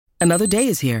Another day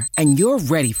is here, and you're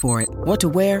ready for it. What to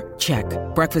wear? Check.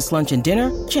 Breakfast, lunch, and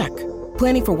dinner? Check.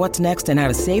 Planning for what's next and how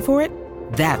to save for it?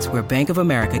 That's where Bank of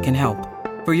America can help.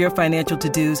 For your financial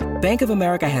to-dos, Bank of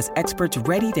America has experts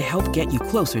ready to help get you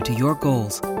closer to your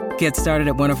goals. Get started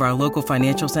at one of our local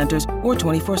financial centers or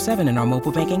 24/7 in our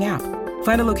mobile banking app.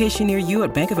 Find a location near you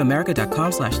at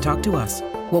bankofamerica.com/talktous.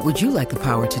 What would you like the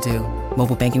power to do?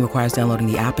 Mobile banking requires downloading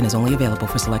the app and is only available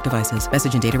for select devices.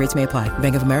 Message and data rates may apply.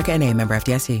 Bank of America N.A., member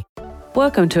FDIC.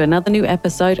 Welcome to another new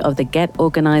episode of the Get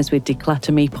Organised with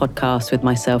Declutter Me podcast with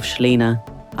myself, Shalina.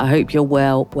 I hope you're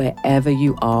well wherever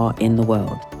you are in the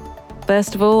world.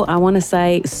 First of all, I want to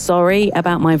say sorry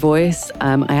about my voice.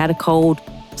 I had a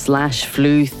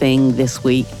cold/flu thing this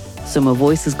week, so my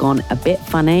voice has gone a bit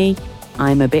funny.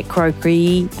 I'm a bit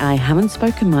croaky. I haven't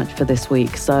spoken much for this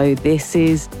week, so this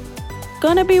is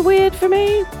gonna be weird for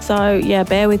me. So yeah,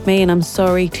 bear with me, and I'm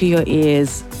sorry to your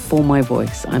ears for my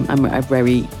voice. I'm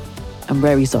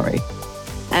very sorry.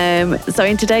 So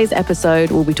in today's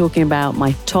episode, we'll be talking about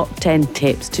my top 10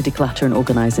 tips to declutter and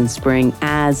organize in spring,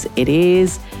 as it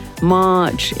is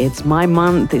March. It's my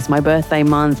month. It's my birthday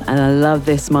month, and I love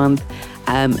this month.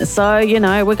 So,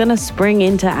 we're going to spring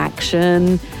into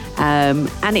action. And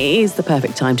it is the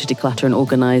perfect time to declutter and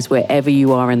organize wherever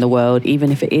you are in the world,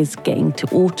 even if it is getting to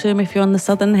autumn if you're on the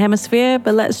southern hemisphere.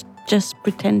 But let's just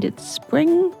pretend it's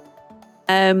spring.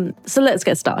 So let's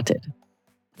get started.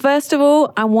 First of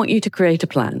all, I want you to create a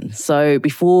plan. So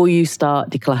before you start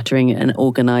decluttering and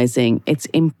organizing, it's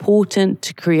important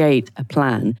to create a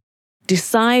plan.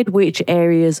 Decide which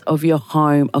areas of your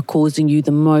home are causing you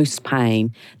the most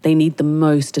pain, they need the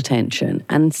most attention,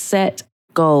 and set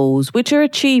goals which are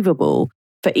achievable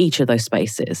for each of those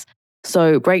spaces.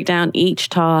 So break down each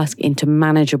task into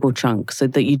manageable chunks so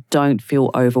that you don't feel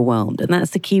overwhelmed. And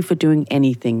that's the key for doing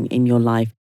anything in your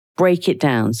life. Break it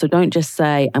down. So don't just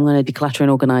say, I'm going to declutter and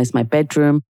organize my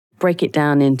bedroom. Break it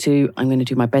down into, I'm going to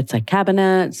do my bedside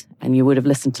cabinet. And you would have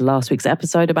listened to last week's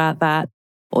episode about that.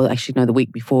 Or actually, no, the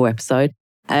week before episode.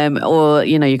 Or,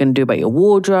 you're going to do about your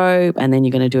wardrobe, and then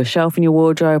you're going to do a shelf in your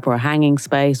wardrobe or a hanging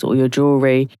space or your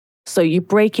jewelry. So you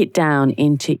break it down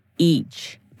into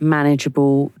each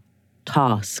manageable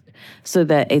task so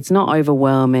that it's not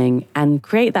overwhelming, and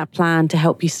create that plan to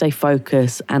help you stay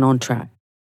focused and on track.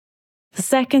 The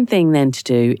second thing then to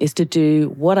do is to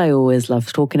do what I always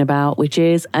love talking about, which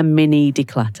is a mini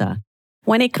declutter.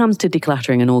 When it comes to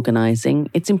decluttering and organizing,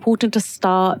 it's important to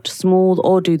start small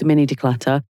or do the mini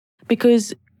declutter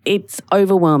because it's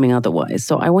overwhelming otherwise.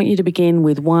 So I want you to begin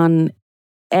with one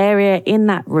area in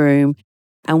that room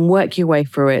and work your way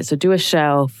through it. So do a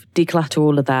shelf, declutter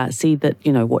all of that, see that,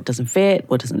 what doesn't fit,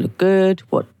 what doesn't look good,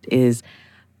 what is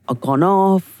gone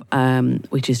off,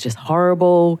 which is just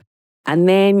horrible. And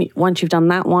then once you've done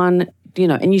that one,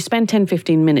 and you spend 10,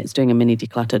 15 minutes doing a mini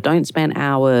declutter. Don't spend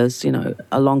hours,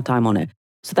 a long time on it.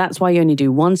 So that's why you only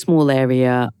do one small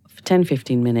area for 10,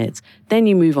 15 minutes. Then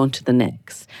you move on to the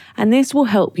next. And this will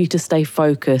help you to stay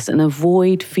focused and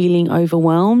avoid feeling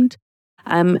overwhelmed.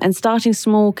 And starting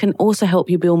small can also help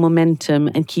you build momentum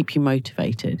and keep you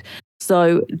motivated.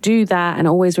 So do that, and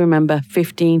always remember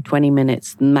 15, 20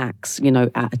 minutes max,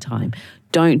 at a time.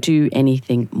 Don't do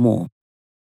anything more.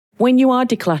 When you are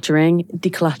decluttering,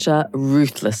 declutter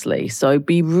ruthlessly. So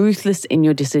be ruthless in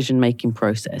your decision-making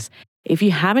process. If you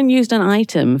haven't used an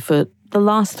item for the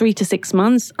last 3 to 6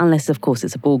 months, unless of course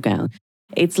it's a ball gown,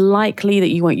 it's likely that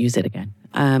you won't use it again.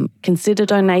 Consider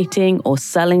donating or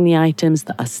selling the items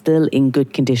that are still in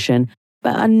good condition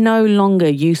but are no longer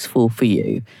useful for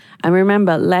you. And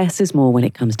remember, less is more when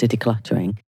it comes to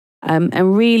decluttering.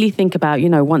 And really think about,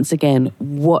 once again,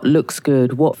 what looks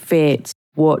good, what fits,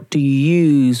 what do you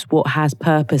use, what has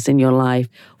purpose in your life,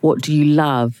 what do you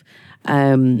love,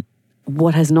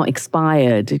 what has not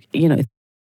expired.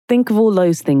 Think of all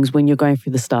those things when you're going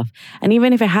through the stuff. And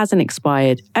even if it hasn't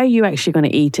expired, are you actually going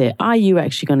to eat it? Are you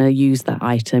actually going to use that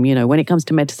item? When it comes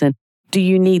to medicine, do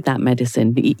you need that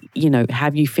medicine?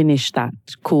 Have you finished that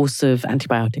course of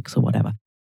antibiotics or whatever?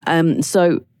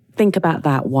 So think about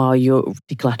that while you're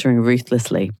decluttering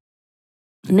ruthlessly.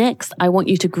 Next, I want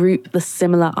you to group the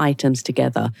similar items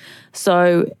together.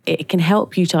 So it can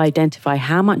help you to identify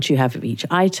how much you have of each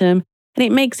item, and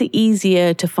it makes it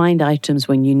easier to find items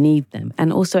when you need them.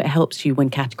 And also it helps you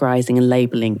when categorizing and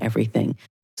labeling everything.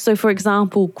 So for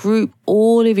example, group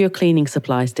all of your cleaning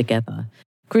supplies together.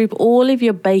 Group all of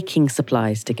your baking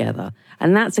supplies together.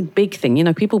 And that's a big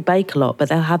thing. People bake a lot, but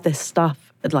they'll have this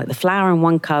stuff like the flour in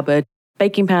one cupboard,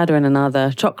 baking powder in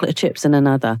another, chocolate chips in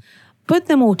another. Put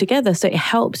them all together so it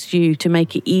helps you to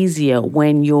make it easier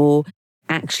when you're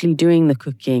actually doing the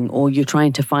cooking or you're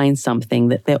trying to find something,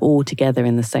 that they're all together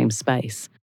in the same space.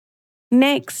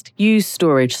 Next, use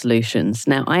storage solutions.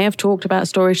 Now, I have talked about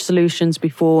storage solutions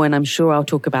before, and I'm sure I'll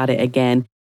talk about it again.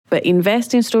 But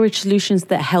invest in storage solutions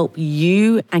that help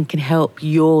you and can help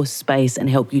your space and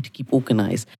help you to keep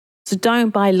organized. So don't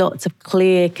buy lots of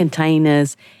clear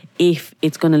containers if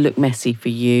it's going to look messy for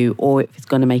you, or if it's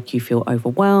going to make you feel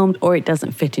overwhelmed, or it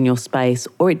doesn't fit in your space,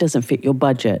 or it doesn't fit your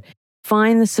budget.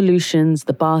 Find the solutions,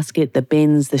 the basket, the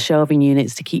bins, the shelving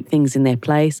units to keep things in their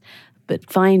place, but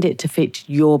find it to fit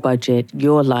your budget,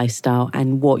 your lifestyle,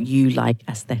 and what you like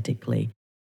aesthetically.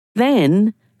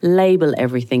 Then label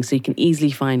everything so you can easily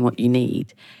find what you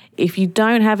need. If you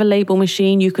don't have a label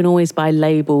machine, you can always buy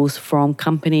labels from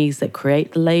companies that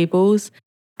create the labels.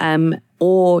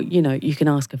 Or, you can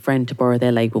ask a friend to borrow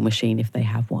their label machine if they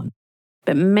have one.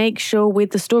 But make sure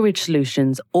with the storage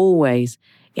solutions, always,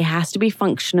 it has to be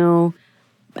functional.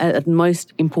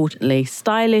 Most importantly,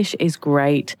 stylish is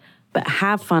great, but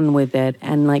have fun with it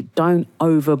and don't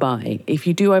overbuy. If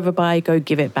you do overbuy, go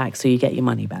give it back so you get your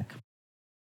money back.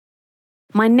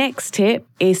 My next tip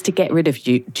is to get rid of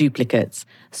duplicates.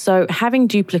 So having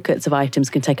duplicates of items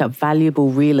can take up valuable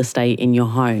real estate in your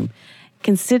home.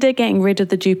 Consider getting rid of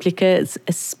the duplicates,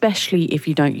 especially if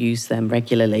you don't use them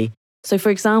regularly. So for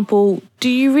example, do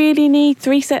you really need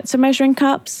 3 sets of measuring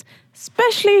cups?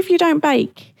 Especially if you don't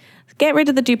bake. Get rid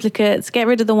of the duplicates, get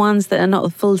rid of the ones that are not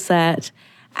the full set,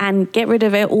 and get rid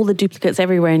of all the duplicates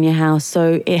everywhere in your house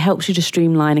so it helps you to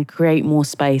streamline and create more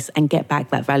space and get back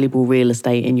that valuable real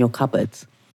estate in your cupboards.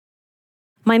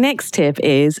 My next tip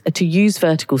is to use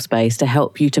vertical space to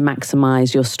help you to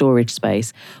maximize your storage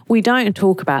space. We don't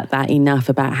talk about that enough,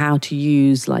 about how to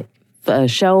use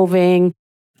shelving,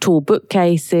 tall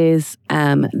bookcases.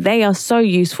 They are so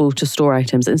useful to store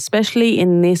items, and especially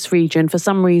in this region. For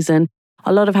some reason,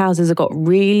 a lot of houses have got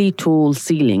really tall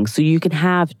ceilings, so you can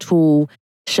have tall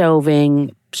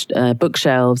shelving,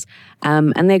 bookshelves,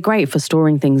 and they're great for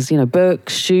storing things,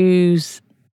 books, shoes,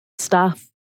 stuff.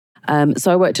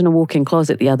 So I worked in a walk-in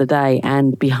closet the other day,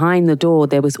 and behind the door,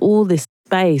 there was all this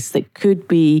space that could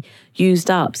be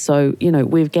used up. So,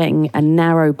 we're getting a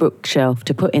narrow bookshelf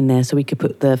to put in there so we could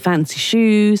put the fancy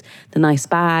shoes, the nice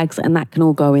bags, and that can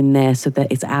all go in there so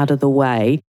that it's out of the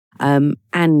way.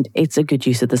 And it's a good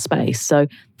use of the space. So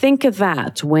think of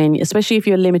that especially if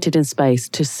you're limited in space,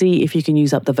 to see if you can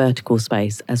use up the vertical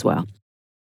space as well.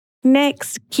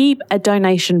 Next, keep a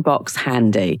donation box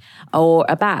handy, or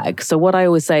a bag. So what I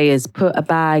always say is put a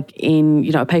bag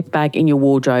in, a paper bag in your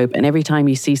wardrobe, and every time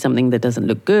you see something that doesn't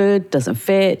look good, doesn't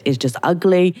fit, is just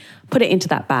ugly, put it into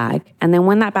that bag. And then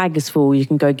when that bag is full, you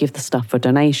can go give the stuff for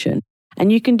donation.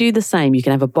 And you can do the same. You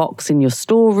can have a box in your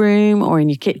storeroom or in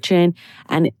your kitchen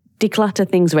and declutter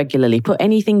things regularly. Put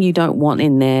anything you don't want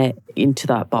in there into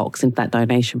that box, into that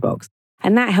donation box.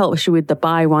 And that helps you with the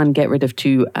buy one, get rid of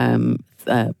two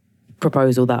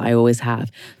proposal that I always have.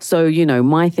 So,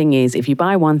 my thing is, if you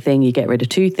buy one thing, you get rid of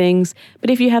 2 things. But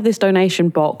if you have this donation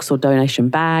box or donation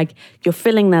bag, you're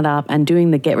filling that up and doing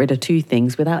the get rid of 2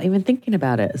 things without even thinking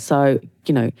about it. So,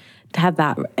 to have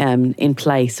that in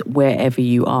place wherever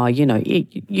you are,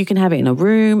 you can have it in a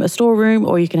room, a storeroom,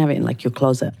 or you can have it in your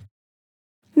closet.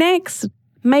 Next,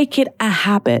 make it a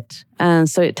habit.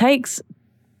 So it takes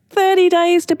 30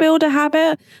 days to build a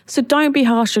habit. So don't be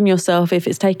harsh on yourself if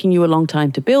it's taking you a long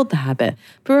time to build the habit.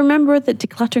 But remember that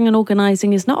decluttering and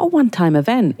organizing is not a one-time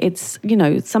event. It's,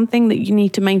 something that you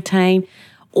need to maintain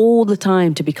all the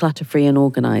time to be clutter-free and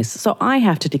organized. So I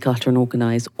have to declutter and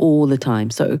organize all the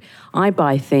time. So I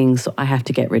buy things, so I have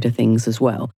to get rid of things as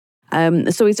well.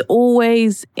 So it's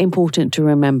always important to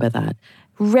remember that.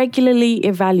 Regularly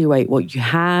evaluate what you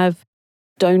have,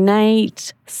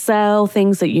 donate, sell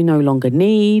things that you no longer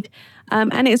need.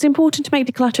 And it's important to make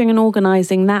decluttering and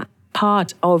organizing that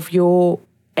part of your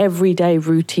everyday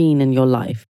routine in your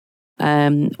life.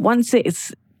 Once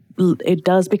it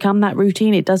does become that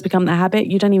routine, it does become that habit,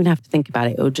 you don't even have to think about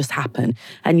it. It'll just happen.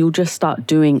 And you'll just start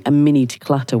doing a mini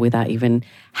declutter without even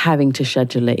having to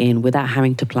schedule it in, without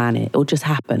having to plan it. It'll just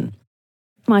happen.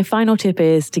 My final tip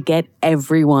is to get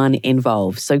everyone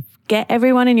involved. So get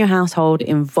everyone in your household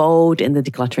involved in the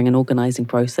decluttering and organizing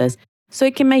process so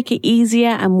it can make it easier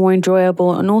and more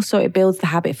enjoyable. And also it builds the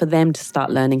habit for them to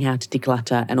start learning how to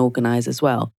declutter and organize as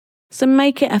well. So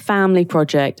make it a family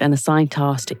project and assign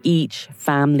tasks to each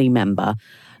family member.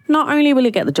 Not only will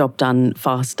it get the job done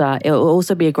faster, it will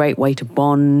also be a great way to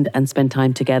bond and spend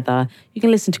time together. You can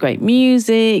listen to great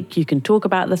music. You can talk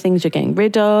about the things you're getting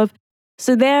rid of.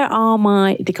 So there are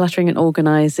my decluttering and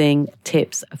organizing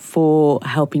tips for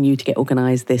helping you to get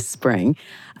organized this spring.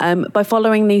 By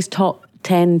following these top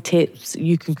 10 tips,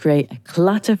 you can create a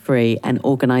clutter-free and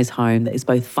organized home that is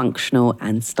both functional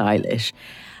and stylish.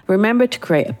 Remember to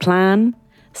create a plan,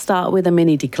 Start with a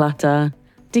mini declutter.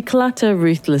 Declutter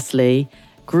ruthlessly.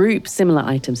 Group similar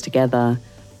items together.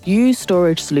 Use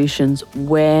storage solutions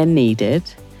where needed.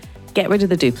 Get rid of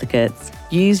the duplicates.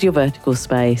 Use your vertical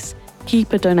space.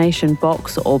 Keep a donation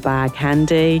box or bag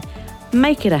handy.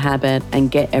 Make it a habit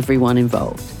and get everyone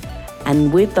involved.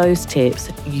 And with those tips,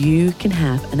 you can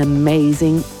have an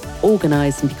amazing,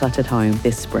 organised and decluttered home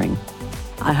this spring.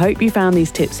 I hope you found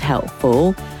these tips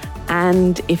helpful.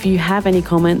 And if you have any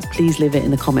comments, please leave it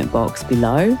in the comment box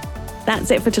below.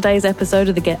 That's it for today's episode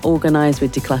of the Get Organised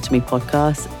with Declutter Me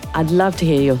podcast. I'd love to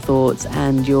hear your thoughts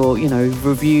and your,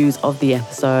 reviews of the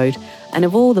episode and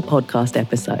of all the podcast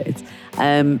episodes.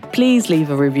 Please leave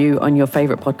a review on your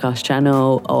favourite podcast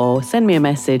channel or send me a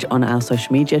message on our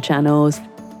social media channels.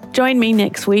 Join me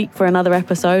next week for another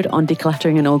episode on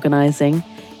decluttering and organising.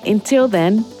 Until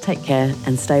then, take care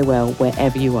and stay well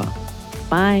wherever you are.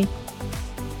 Bye.